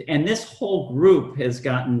 this whole group has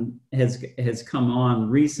come on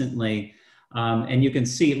recently, and you can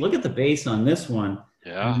see. Look at the base on this one.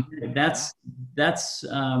 Yeah,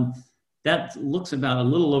 that looks about a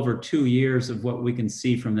little over 2 years of what we can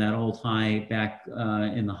see from that old high back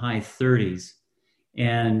in the high 30s,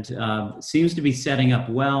 and seems to be setting up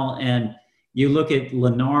well. And you look at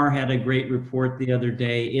Lennar had a great report the other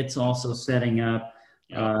day. It's also setting up.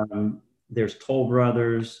 There's Toll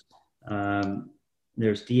Brothers.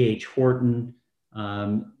 There's D.H. Horton. See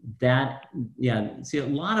a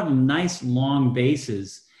lot of them nice long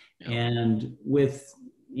bases, and with.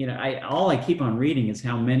 All I keep on reading is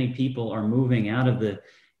how many people are moving out of the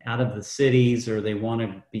cities, or they want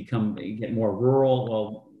to get more rural.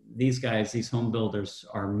 Well, these home builders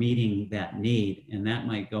are meeting that need, and that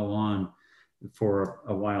might go on for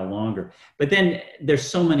a while longer. But then there's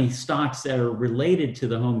so many stocks that are related to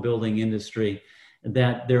the home building industry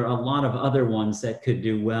that there are a lot of other ones that could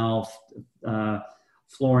do well.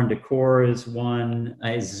 Floor & Decor is one.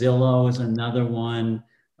 Zillow is another one.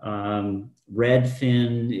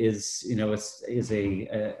 Redfin is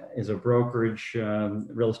a brokerage,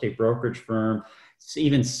 real estate brokerage firm.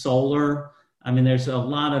 Even solar. I mean, there's a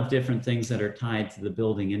lot of different things that are tied to the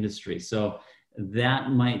building industry. So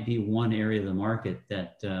that might be one area of the market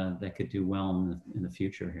that could do well in the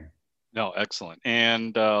future here. No, excellent.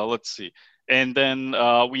 And let's see. And then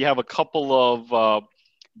we have a couple of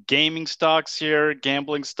gaming stocks here,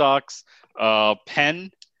 gambling stocks.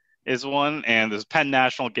 Penn is one, and there's Penn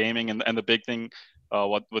National Gaming, and the big thing,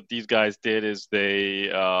 what these guys did is they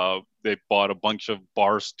bought a bunch of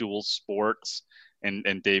Barstool Sports,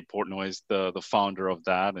 and Dave Portnoy's the founder of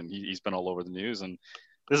that, and he's been all over the news, and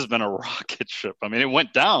this has been a rocket ship. I mean, it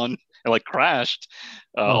went down, it like crashed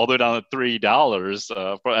all the way down to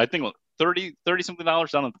 $3, for I think 30 something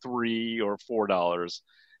dollars down to $3 or $4,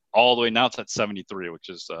 all the way now it's at 73, which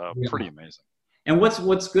is pretty amazing. And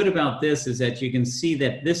what's good about this is that you can see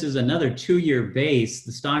that this is another 2-year base.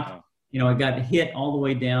 The stock, it got hit all the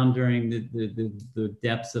way down during the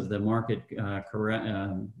depths of the market,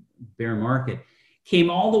 bear market, came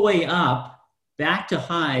all the way up, back to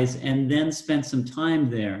highs, and then spent some time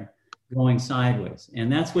there going sideways.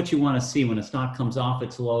 And that's what you want to see when a stock comes off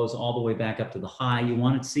its lows all the way back up to the high. You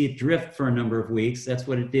want to see it drift for a number of weeks. That's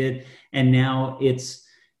what it did. And now it's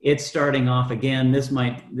starting off again.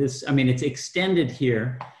 It's extended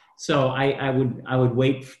here. So I would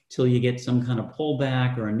wait till you get some kind of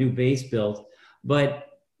pullback or a new base built. But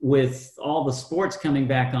with all the sports coming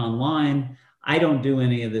back online, I don't do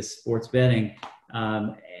any of this sports betting.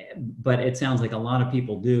 But it sounds like a lot of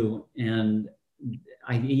people do. And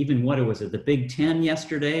what was it, the Big Ten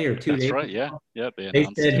yesterday or 2 days ago? That's right, yeah. They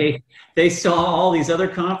said, hey, they saw all these other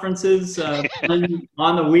conferences on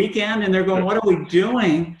the weekend, and they're going, what are we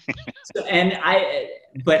doing?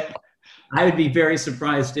 But I would be very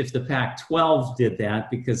surprised if the Pac-12 did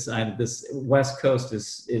that, because this West Coast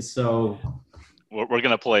is so... We're going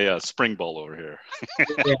to play a spring bowl over here.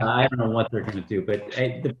 Yeah, I don't know what they're going to do, but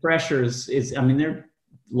the pressure there are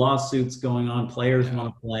lawsuits going on, players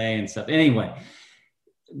want to play and stuff. Anyway,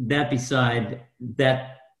 that beside,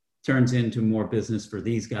 that turns into more business for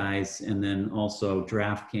these guys. And then also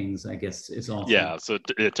DraftKings, I guess, is also. Yeah, so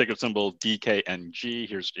ticker symbol DKNG.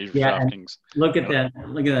 Here's DraftKings. Look at that.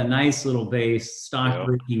 Look at that nice little base, stock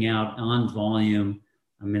breaking out on volume.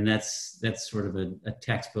 I mean, that's sort of a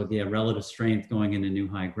textbook. Yeah, relative strength going into new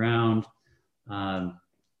high ground.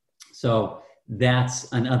 So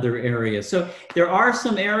that's another area. So there are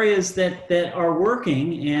some areas that are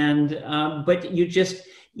working, and but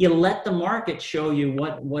you let the market show you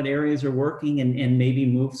what areas are working, and maybe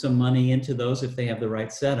move some money into those if they have the right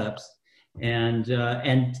setups,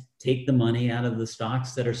 and take the money out of the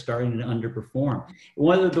stocks that are starting to underperform.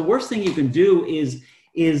 One of the worst thing you can do is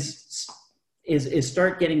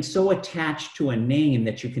start getting so attached to a name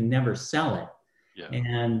that you can never sell it. Yeah.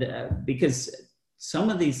 And because some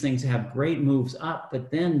of these things have great moves up,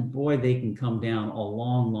 but then, boy, they can come down a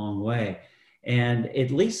long, long way. And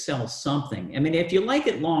at least sell something. I mean, if you like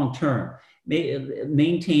it long term,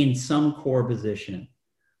 maintain some core position,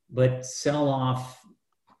 but sell off,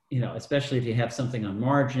 especially if you have something on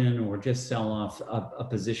margin, or just sell off a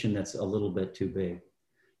position that's a little bit too big,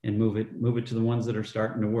 and move it to the ones that are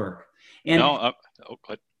starting to work. And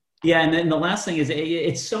yeah, and then the last thing is,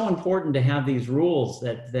 it's so important to have these rules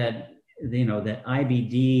that that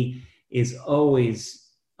IBD is always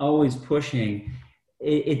pushing.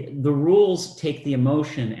 The rules take the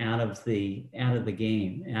emotion out of the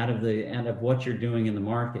game, out of what you're doing in the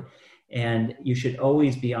market, and you should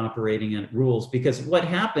always be operating on rules, because what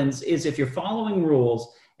happens is, if you're following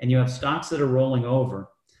rules and you have stocks that are rolling over,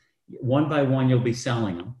 one by one you'll be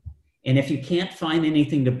selling them, and if you can't find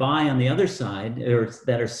anything to buy on the other side, or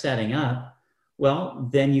that are setting up, well,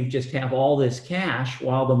 then you just have all this cash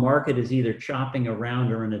while the market is either chopping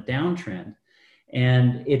around or in a downtrend.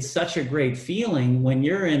 And it's such a great feeling when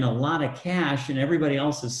you're in a lot of cash and everybody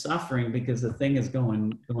else is suffering because the thing is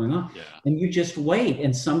going on. Yeah. And you just wait.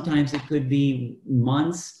 And sometimes it could be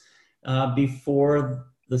months before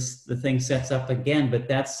the thing sets up again. But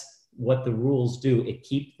that's what the rules do. They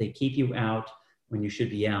keep you out when you should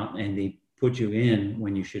be out, and they put you in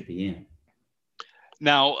when you should be in.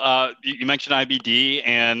 Now, you mentioned IBD,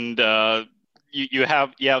 and you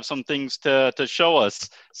have some things to show us,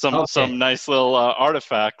 some nice little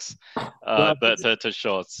artifacts to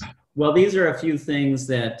show us. Well, these are a few things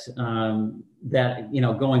that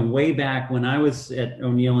going way back when I was at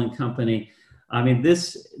O'Neill and Company. I mean,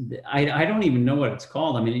 I don't even know what it's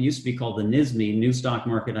called. I mean, it used to be called the NSME, New Stock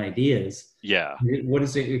Market Ideas. Yeah. What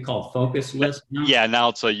is it called? Focus list now? Yeah, now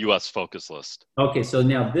it's a U.S. focus list. Okay, so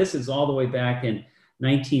now this is all the way back in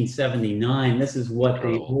 1979. This is what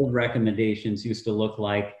the old recommendations used to look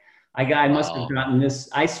like. I must have gotten this.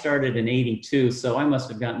 I started in '82, so I must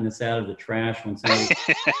have gotten this out of the trash when somebody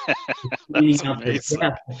was cleaning out the desk.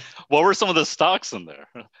 What were some of the stocks in there?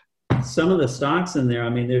 Some of the stocks in there, I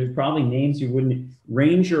mean, there's probably names you wouldn't.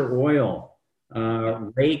 Ranger Oil,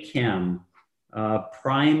 Raychem,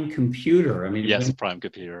 Prime Computer. I mean, yes, Prime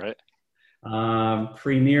Computer, right?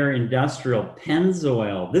 Premier Industrial,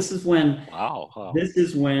 Pennzoil. This is when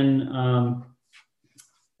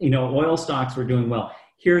oil stocks were doing well.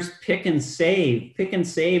 Here's Pick and Save. Pick and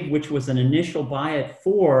Save, which was an initial buy at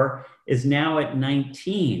 4, is now at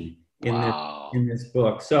 19 in this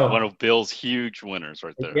book. So one of Bill's huge winners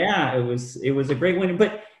right there. Yeah, it was a great winner.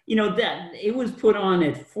 But that it was put on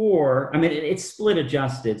at 4. I mean, it's split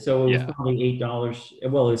adjusted, so it was probably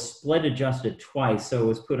 $8. Well, it was split adjusted twice, so it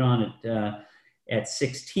was put on at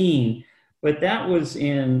 16. But that was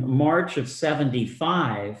in March of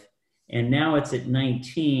 75, and now it's at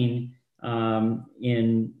 19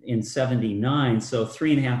 in 79. So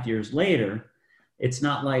 3.5 years later, it's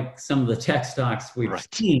not like some of the tech stocks we've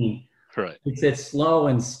seen. Right. It's slow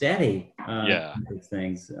and steady.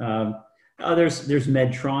 Things. There's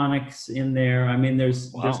Medtronics in there. I mean,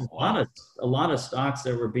 there's a lot of stocks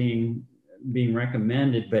that were being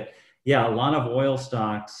recommended, but a lot of oil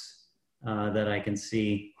stocks that I can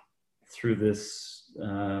see through this.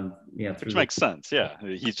 Which makes sense. Yeah,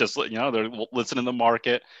 he's just they're listening to the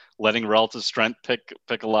market, letting relative strength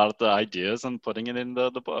pick a lot of the ideas and putting it in the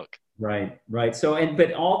book. Right. So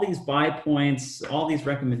but all these buy points, all these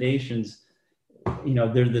recommendations,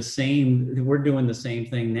 they're the same. We're doing the same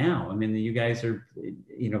thing now. I mean, you guys are,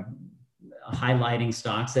 highlighting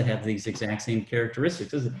stocks that have these exact same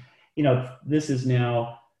characteristics. This is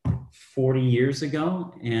now 40 years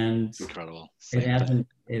ago, and incredible.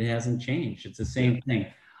 It hasn't changed. It's the same thing.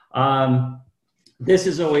 This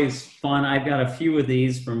is always fun. I've got a few of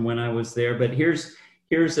these from when I was there, but here's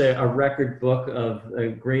a record book of the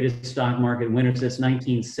greatest stock market winners. That's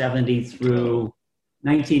 1970 through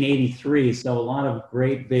 1983. So a lot of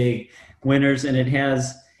great big winners, and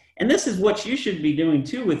this is what you should be doing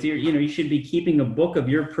too with your, you should be keeping a book of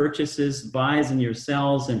your purchases, buys, and your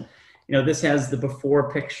sells. And, this has the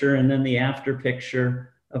before picture and then the after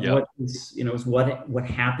picture of what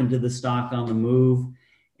happened to the stock on the move.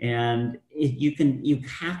 And you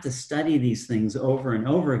have to study these things over and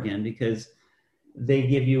over again, because they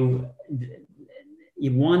give you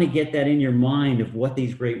want to get that in your mind of what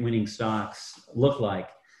these great winning stocks look like.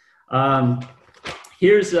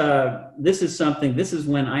 This is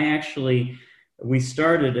when we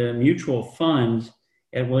started a mutual fund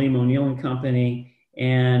at William O'Neill and Company.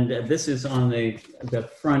 And this is on the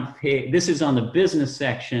front page. This is on the business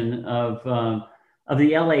section of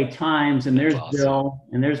the LA Times. And there's Bill,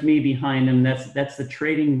 and there's me behind him. That's the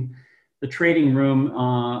trading room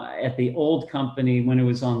at the old company when it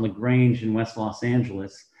was on LaGrange in West Los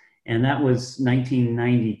Angeles. And that was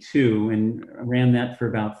 1992, and I ran that for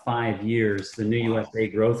about 5 years, the New USA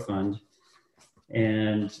Growth Fund.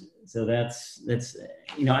 And so that's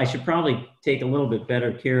I should probably take a little bit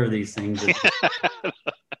better care of these things.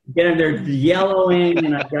 Get them, they're yellowing,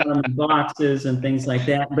 and I've got them in boxes and things like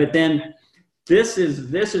that. But then this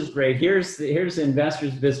is great. Here's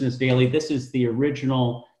Investors Business Daily. This is the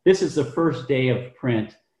original. This is the first day of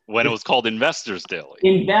print. When it was called Investors Daily.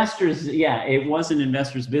 It wasn't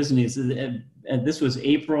Investors Business. This was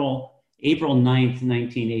April 9th,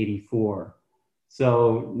 1984.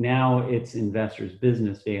 So now it's Investors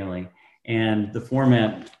Business Daily. And the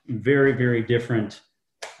format, very, very different,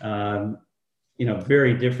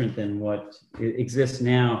 very different than what exists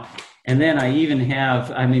now. And then I even have,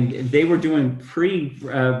 they were doing press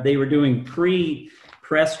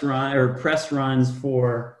runs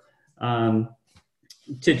for,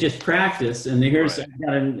 to just practice. And here's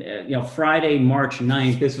Friday, March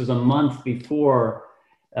 9th. This was a month before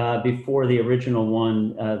the original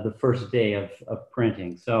one, the first day of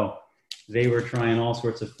printing. So they were trying all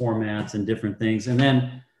sorts of formats and different things. And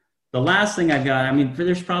then the last thing I got,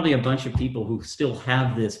 there's probably a bunch of people who still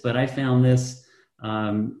have this, but I found this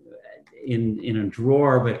in a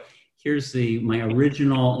drawer. But here's my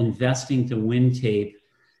original Investing to Win tape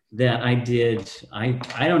that I did. I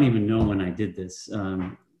don't even know when I did this,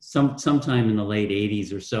 sometime in the late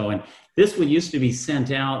 80s or so. And this used to be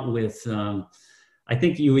sent out with, I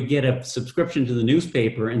think you would get a subscription to the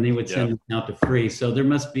newspaper and they would send it out to free. So there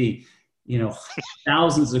must be,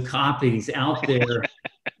 thousands of copies out there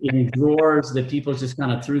in drawers that people just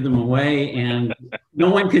kind of threw them away, and no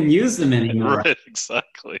one can use them anymore. Right,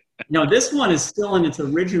 exactly. No, this one is still in its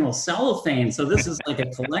original cellophane. So this is like a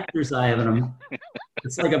collector's item.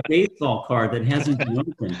 It's like a baseball card that hasn't been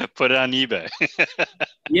opened. Put it on eBay.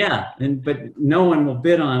 But no one will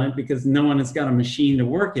bid on it because no one has got a machine to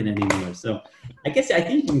work it anymore. So I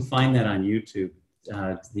think you can find that on YouTube.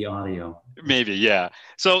 the audio. Maybe, yeah.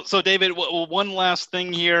 So David, one last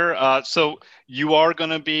thing here. So you are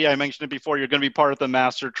going to be, I mentioned it before, you're going to be part of the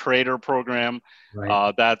Master Trader program.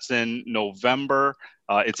 Right. That's in November.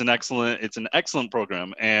 It's an excellent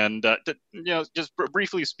program. And, just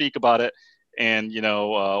briefly speak about it and,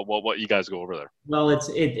 what you guys go over there. Well,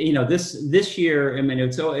 this year, I mean,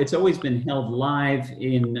 it's always been held live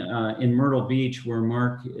in Myrtle Beach, where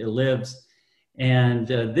Mark lives. And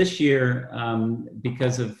this year,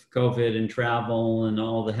 because of COVID and travel and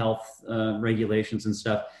all the health regulations and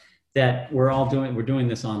stuff, that we're doing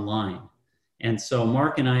this online. And so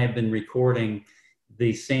Mark and I have been recording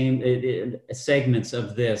the same segments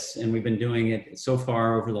of this, and we've been doing it so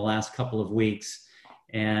far over the last couple of weeks.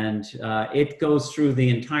 And it goes through the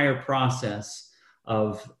entire process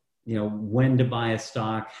of, when to buy a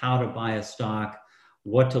stock, how to buy a stock,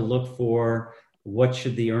 what to look for, what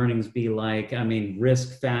should the earnings be like? I mean,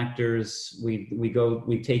 risk factors. We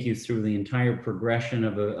take you through the entire progression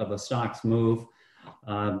of a stock's move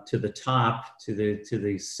to the top, to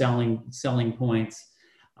the selling points,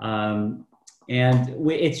 and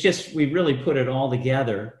we really put it all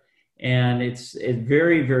together, and it's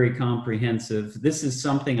very, very comprehensive. This is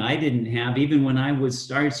something I didn't have even when I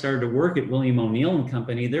started to work at William O'Neill and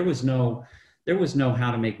Company. There was no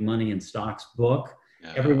how to make money in stocks book.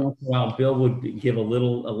 Yeah. Every once in a while, Bill would give a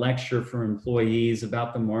lecture for employees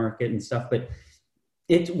about the market and stuff, but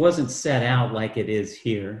it wasn't set out like it is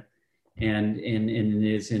here, and it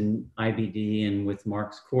is in IBD and with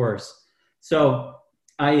Mark's course. So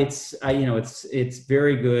it's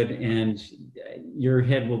very good, and your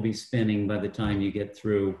head will be spinning by the time you get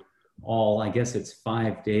through all. I guess it's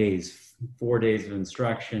 5 days, 4 days of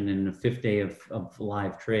instruction, and a 5th day of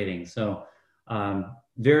live trading. So.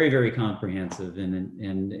 Very, very comprehensive,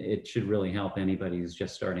 and it should really help anybody who's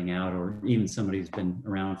just starting out, or even somebody who's been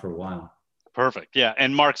around for a while. Perfect. Yeah.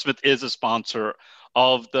 And Mark Smith is a sponsor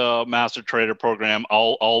of the Master Trader program.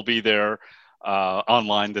 I'll be there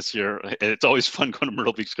online this year. It's always fun going to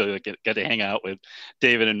Myrtle Beach to get to hang out with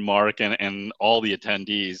David and Mark and all the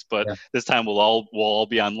attendees. But This time we'll all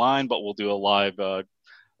be online, but we'll do a live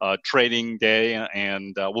trading day,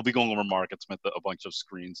 and we'll be going over Market Smith, a bunch of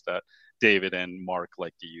screens that David and Mark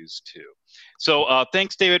like to use too. So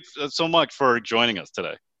thanks, David, so much for joining us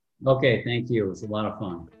today. Okay, thank you. It was a lot of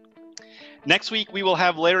fun. Next week, we will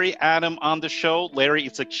have Larry Adam on the show. Larry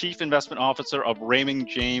is the Chief Investment Officer of Raymond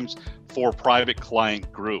James for Private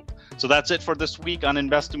Client Group. So that's it for this week on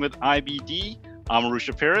Investing with IBD. I'm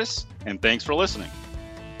Arusha Paris, and thanks for listening.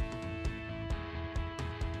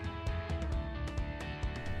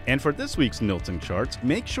 And for this week's Notes and Charts,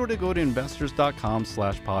 make sure to go to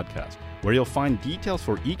investors.com/podcast, where you'll find details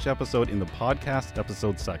for each episode in the podcast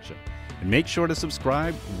episode section. And make sure to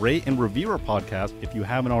subscribe, rate, and review our podcast if you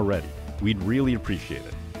haven't already. We'd really appreciate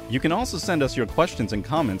it. You can also send us your questions and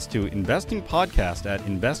comments to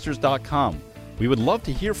investingpodcast@investors.com. We would love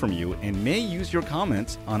to hear from you and may use your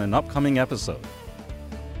comments on an upcoming episode.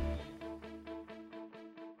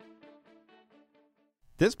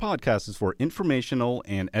 This podcast is for informational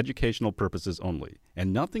and educational purposes only,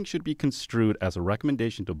 and nothing should be construed as a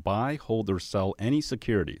recommendation to buy, hold, or sell any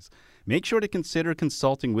securities. Make sure to consider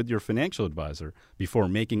consulting with your financial advisor before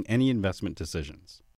making any investment decisions.